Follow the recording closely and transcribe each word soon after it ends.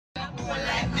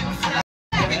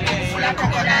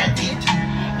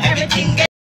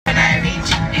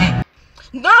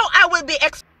will be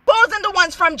exposing the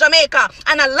ones from Jamaica.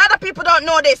 And a lot of people don't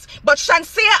know this, but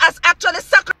Shansia has actually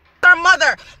sacrificed her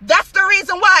mother. That's the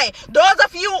reason why. Those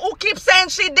of you who keep saying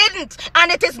she didn't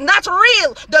and it is not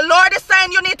real, the Lord is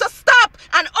saying you need to stop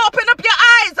and open up your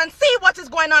eyes and see what is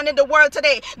going on in the world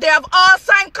today. They have all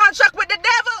signed contract with the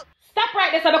devil. Stop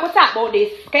right there so I can talk about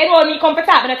this. Okay, you know me come for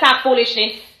talk and talk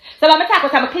foolishness. So I'm talk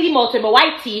about I'm clean out with my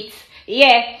white teeth.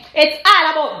 Yeah, it's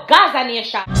all about Gaza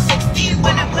Nation.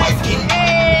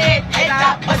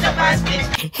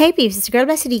 Hey peeps, it's your girl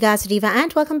Blessed Gaza Diva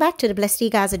and welcome back to the Blessed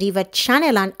Gaza Diva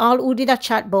channel. And all who did a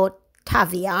chat about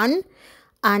Tavian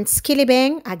and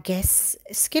Skillibeng, I guess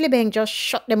Skillibeng just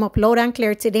shut them up loud and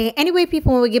clear today. Anyway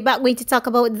people, when we get back, we're going to talk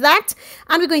about that,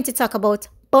 and we're going to talk about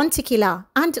Bounty Killer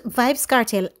and Vybz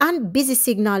Kartel and Busy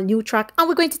Signal new track, and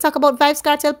we're going to talk about Vybz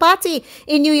Kartel party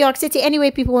in New York City.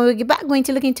 Anyway people, when we get back, we're going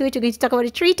to look into it. We're going to talk about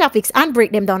the 3 topics and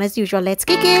break them down as usual. Let's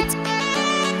kick it.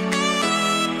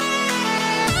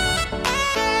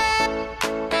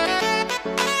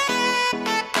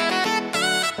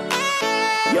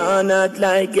 You're not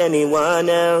like anyone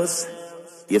else.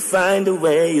 You find the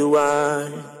way you are.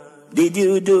 Did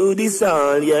you do this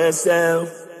all yourself?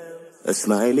 A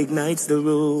smile ignites the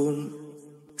room.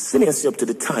 Sending us up to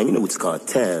the time, you know it's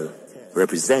Kartel,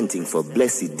 representing for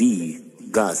Blessed D,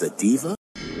 Gaza Diva.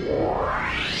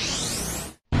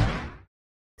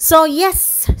 So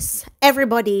yes,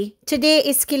 everybody, today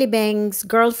is Skillibeng's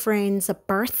girlfriend's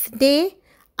birthday.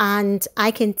 And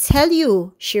I can tell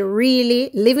you, she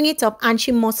really living it up and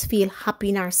she must feel happy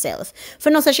in herself. For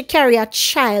now, so she carry a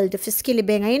child for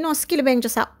Skillibeng. And you know, Skillibeng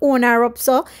just own her up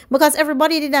so. Because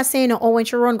everybody did that say, you know, oh, when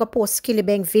she run go post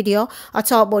Skillibeng video, I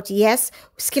talk about, yes,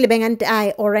 Skillibeng and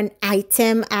I are an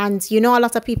item. And you know, a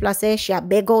lot of people are saying she a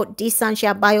beg out this and she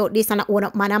a buy out this and own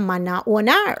up man and man and own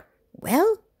her.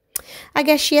 Well, I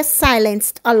guess she has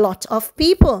silenced a lot of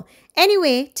people.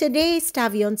 Anyway, today is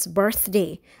Tavion's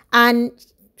birthday. And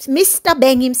Mr.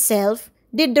 Beng himself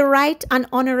did the right and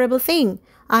honorable thing,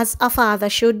 as a father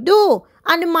should do.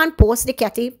 And the man post the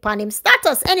catty on him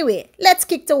status. Anyway, let's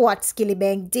kick to what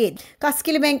Skillibeng did. Because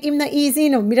Skillibeng, him not easy, you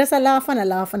know. Me just a laugh and a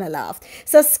laugh and a laugh.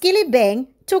 So Skillibeng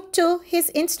took to his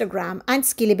Instagram and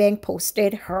Skillibeng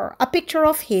posted her a picture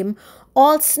of him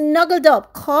all snuggled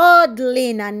up,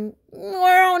 cuddling and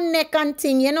around neck and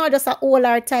thing, you know, just a all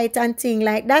her tight and thing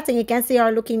like that. And you can see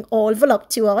her looking all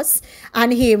voluptuous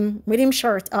and him with him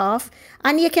shirt off.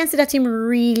 And you can see that him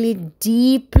really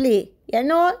deeply, you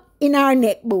know, in our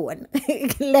neck bone.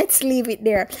 Let's leave it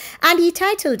there. And he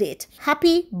titled it,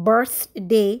 Happy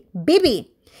Birthday,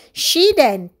 Baby. She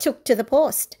then took to the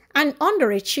post and under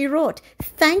it she wrote,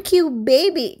 Thank you,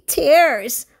 baby,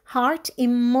 tears, heart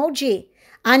emoji.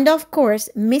 And of course,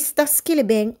 Mr.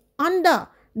 Skillibeng under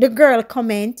the girl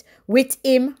comment with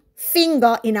him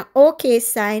finger in an OK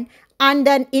sign and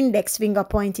an index finger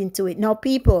pointing to it. Now,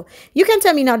 people, you can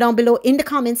tell me now down below in the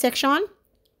comment section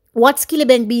what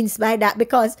Skillibeng means by that,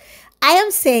 because I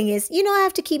am saying is, you know, I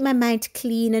have to keep my mind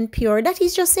clean and pure. That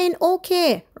he's just saying,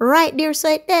 okay, right there,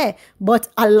 right there. But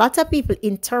a lot of people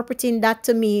interpreting that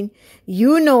to mean,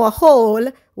 you know, a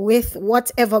hole with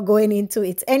whatever going into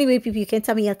it. Anyway, people, you can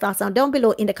tell me your thoughts down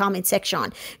below in the comment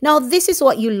section. Now, this is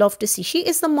what you love to see. She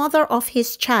is the mother of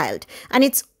his child. And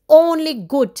it's only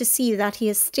good to see that he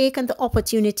has taken the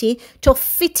opportunity to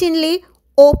fittingly,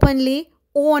 openly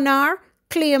honor,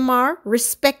 claim her,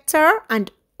 respect her, and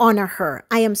honor her.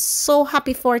 I am so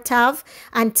happy for Tav.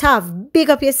 And Tav, big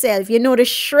up yourself. You know the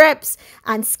shreps.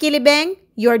 And Skillibeng,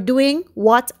 you're doing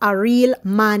what a real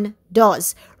man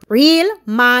does. Real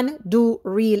man do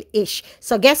real-ish.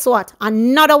 So guess what?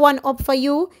 Another one up for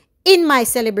you in my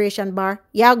celebration bar.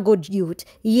 Yeah, good youth.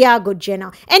 Yeah, good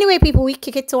Jenna. Anyway, people, we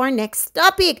kick it to our next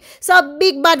topic. So,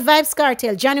 big bad Vybz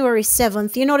Kartel, January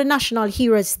 7th. You know, the National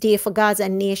Heroes Day for Gaza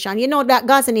Nation. You know that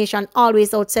Gaza Nation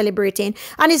always out celebrating.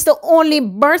 And it's the only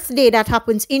birthday that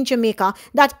happens in Jamaica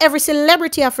that every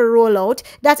celebrity have to roll out.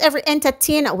 That every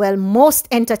entertainer, well, most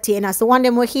entertainers, the one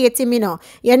them who hate him,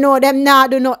 you know them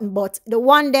not do nothing, but the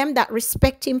one them that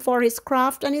respect him for his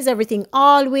craft and his everything,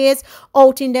 always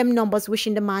out in them numbers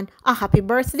wishing the man a happy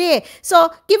birthday. So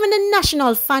given the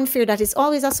national fanfare that is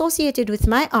always associated with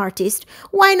my artist,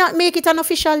 why not make it an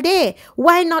official day?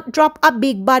 Why not drop a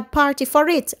big bad party for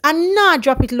it and not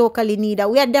drop it locally neither?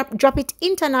 We had drop it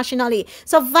internationally.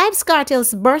 So Vybz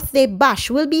Kartel's birthday bash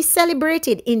will be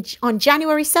celebrated on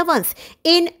January 7th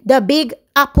in the Big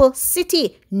Apple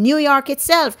City, New York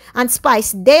itself. And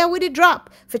Spice there with the drop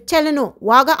for telling you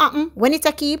what gonna happen, when it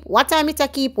a keep, what time it a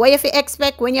keep, what you fi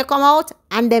expect when you come out,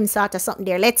 and them sort of something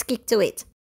there. Let's kick to it.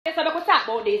 Yes, I'm going to talk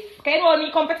about this. Okay, you know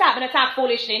me come for talk, I'm going to talk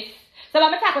foolishness. So I'm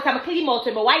going to talk about I'm clean out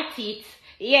with my white teeth.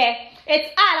 Yeah,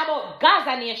 It's all about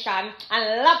Gaza Nation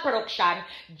and love production.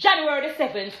 January the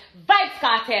 7th, Vybz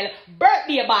Kartel,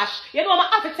 birthday bash. You know,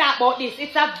 I'm have to talk about this.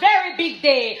 It's a very big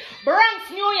day.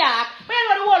 Bronx, New York. But you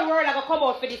know the whole world are going to come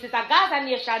out for this. It's a Gaza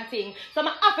Nation thing. So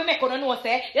I have to make you know,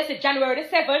 say, this is January the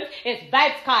 7th. It's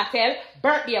Vybz Kartel,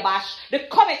 birthday bash. The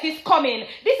comet is coming.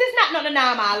 This is not nothing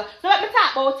normal. So let me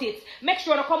talk about it. Make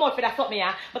sure to come out for that something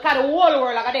here. Because the whole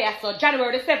world are there. So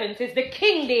January the 7th is the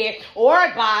King Day.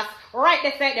 World boss. Right,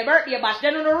 they said the birthday bash.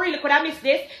 They don't really could have missed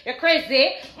this. You're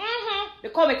crazy. The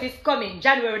comet is coming.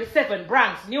 January the 7th,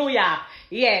 Bronx, New York.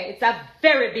 Yeah, it's a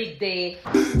very big day.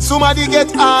 Somebody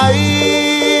get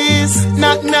eyes,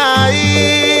 not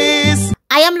nice.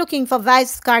 I am looking for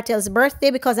Vybz Kartel's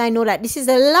birthday because I know that this is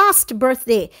the last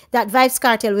birthday that Vybz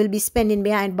Kartel will be spending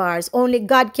behind bars. Only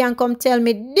God can come tell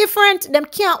me different. Them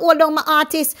can't hold down my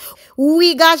artists.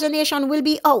 We Gaza Nation will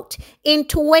be out in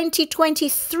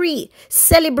 2023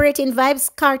 celebrating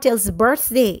Vybz Kartel's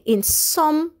birthday in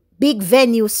some big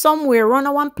venue somewhere, run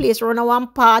a one place, run a one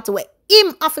part where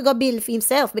him have to go build for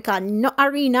himself because no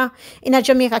arena in a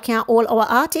Jamaica can hold our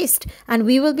artist. And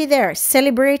we will be there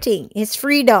celebrating his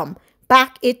freedom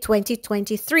back in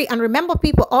 2023. And remember,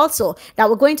 people, also that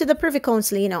we're going to the Privy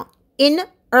Council, you know, in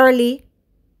early,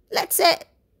 let's say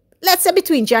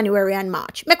between January and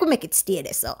March. Make it stay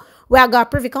there. So we are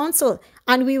got Privy Council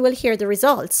and we will hear the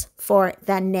results for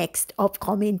the next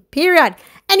upcoming period.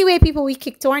 Anyway, people, we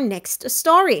kick to our next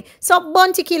story. So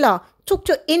Bounty Killer took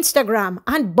to Instagram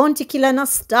and Bounty Killer not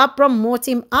stop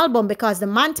promoting album because the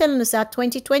man telling us that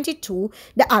 2022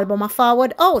 the album are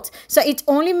forward out. So it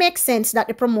only makes sense that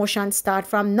the promotion start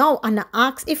from now. And I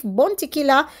ask if Bounty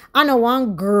Killer and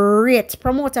one great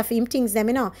promoter for him things them,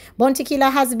 you know. Bounty Killer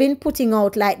has been putting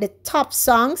out like the top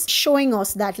songs, showing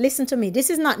us that, listen to me, this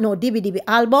is not no DB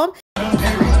album.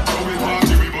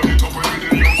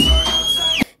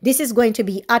 This is going to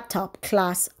be a top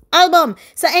class album.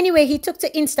 So anyway, he took to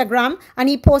Instagram and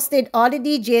he posted all the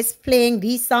DJs playing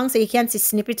these songs, so you can see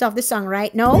snippets of the song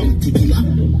right now.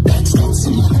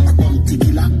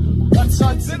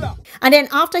 And then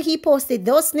after he posted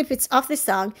those snippets of the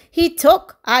song, he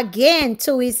took again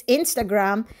to his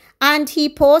Instagram and he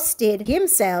posted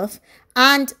himself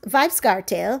and Vybz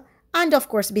Kartel and of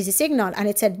course Busy Signal, and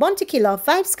it said Bounty Killer,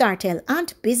 Vybz Kartel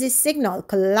and Busy Signal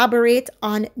collaborate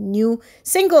on new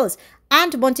singles.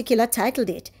 And Bounty Killer titled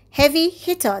it Heavy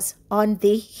Hitters on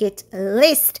the Hit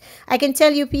List. I can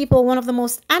tell you, people, one of the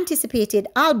most anticipated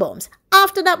albums.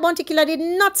 After that, Bounty Killer did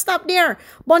not stop there.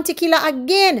 Bounty Killer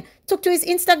again took to his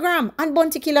Instagram and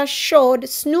Bounty Killer showed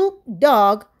Snoop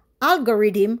Dogg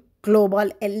Algorithm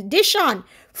Global Edition,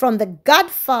 from the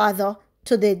Godfather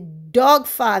to the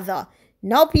Dogfather.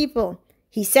 Now, people,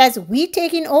 he says we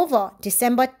taking over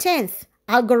December 10th.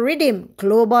 Algorithm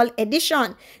Global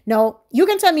Edition. Now, you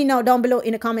can tell me now down below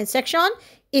in the comment section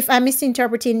if I'm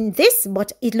misinterpreting this,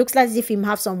 but it looks as if him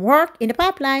have some work in the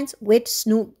pipelines with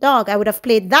Snoop Dogg. I would have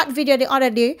played that video the other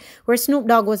day where Snoop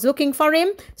Dogg was looking for him.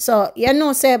 So, you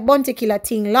know, say Bounty Killer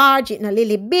thing large in a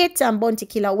little bit and Bounty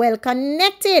Killer well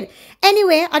connected.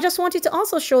 Anyway, I just wanted to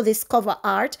also show this cover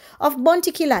art of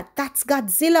Bounty Killer. That's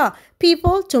Godzilla.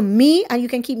 People, to me, and you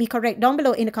can keep me correct down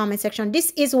below in the comment section,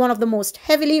 this is one of the most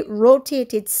heavily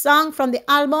rotated songs from the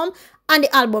album, and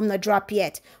the album not dropped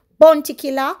yet. Bounty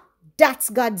Killer,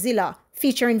 That's Godzilla,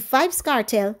 featuring Vybz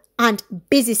Kartel and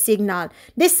Busy Signal.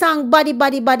 This song body,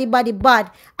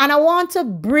 bad. And I want to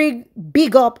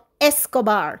big up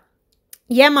Escobar.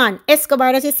 Yeah, man.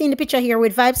 Escobar, that you see in the picture here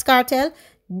with Vybz Kartel.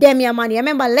 Them, yeah, man. You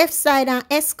remember Left Side and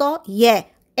Esco? Yeah.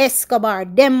 Escobar,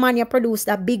 them man you produced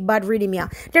that big bad rhythm here.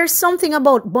 There's something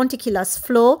about Bounty Killer's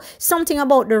flow, something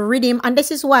about the rhythm, and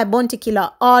this is why Bounty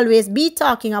Killer always be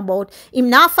talking about him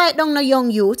not fight down no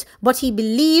young youth, but he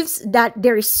believes that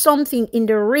there is something in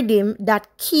the rhythm that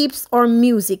keeps our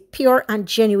music pure and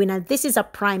genuine, and this is a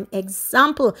prime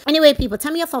example. Anyway, people,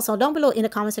 tell me your thoughts down below in the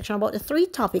comment section about the 3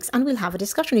 topics, and we'll have a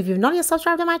discussion. If you've not yet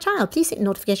subscribed to my channel, please hit the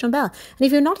notification bell, and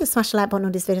if you're not, smash the like button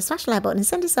on this video, smash the like button and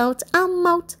send this out. I'm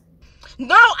out.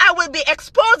 Now I will be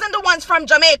exposing the ones from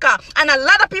Jamaica, and a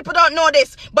lot of people don't know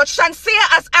this, but Shansia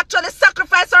has actually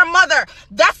sacrificed her mother.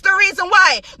 That's the reason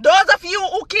why. Those of you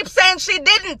who keep saying she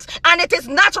didn't and it is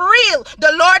not real,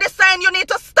 the Lord is saying you need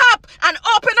to stop and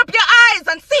open up your eyes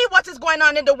and see what is going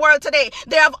on in the world today.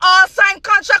 They have all signed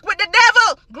contract with the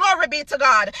devil, glory be to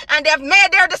God, and they have made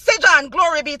their decision,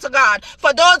 glory be to God.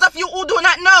 For those of you who do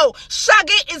not know,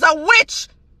 Shaggy is a witch.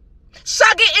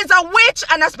 Shaggy is a witch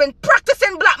and has been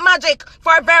practicing black magic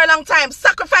for a very long time.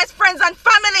 Sacrifice friends and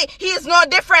family. He is no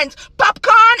different.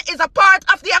 Popcorn is a part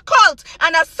of the occult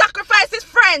and has sacrificed his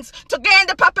friends to gain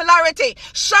the popularity.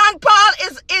 Sean Paul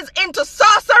is into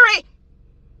sorcery.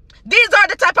 These are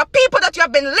the type of people that you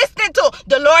have been listening to.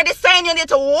 The Lord is saying you need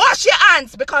to wash your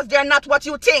hands because they are not what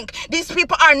you think. These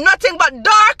people are nothing but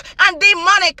dark and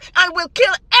demonic and will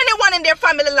kill anyone in their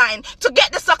family line to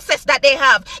get the success that they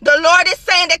have. The Lord is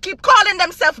saying they keep calling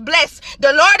themselves blessed.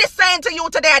 The Lord is saying to you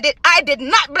today, I did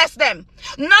not bless them.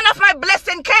 None of my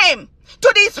blessing came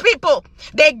to these people.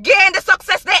 They gain the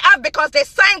success they have because they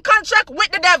signed contract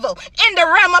with the devil in the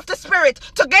realm of the spirit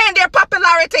to gain their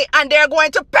popularity, and they're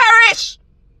going to perish.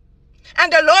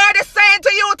 And the Lord is saying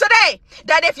to you today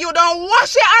that if you don't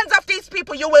wash your hands of these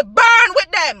people, you will burn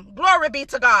with them. Glory be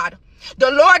to God.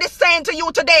 The Lord is saying to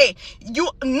you today, you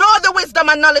know the wisdom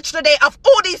and knowledge today of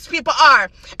who these people are.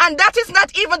 And that is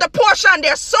not even the portion.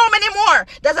 There's so many more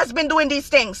that has been doing these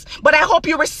things. But I hope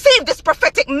you receive this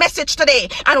prophetic message today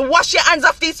and wash your hands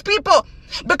of these people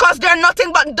because they're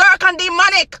nothing but dark and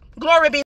demonic. Glory be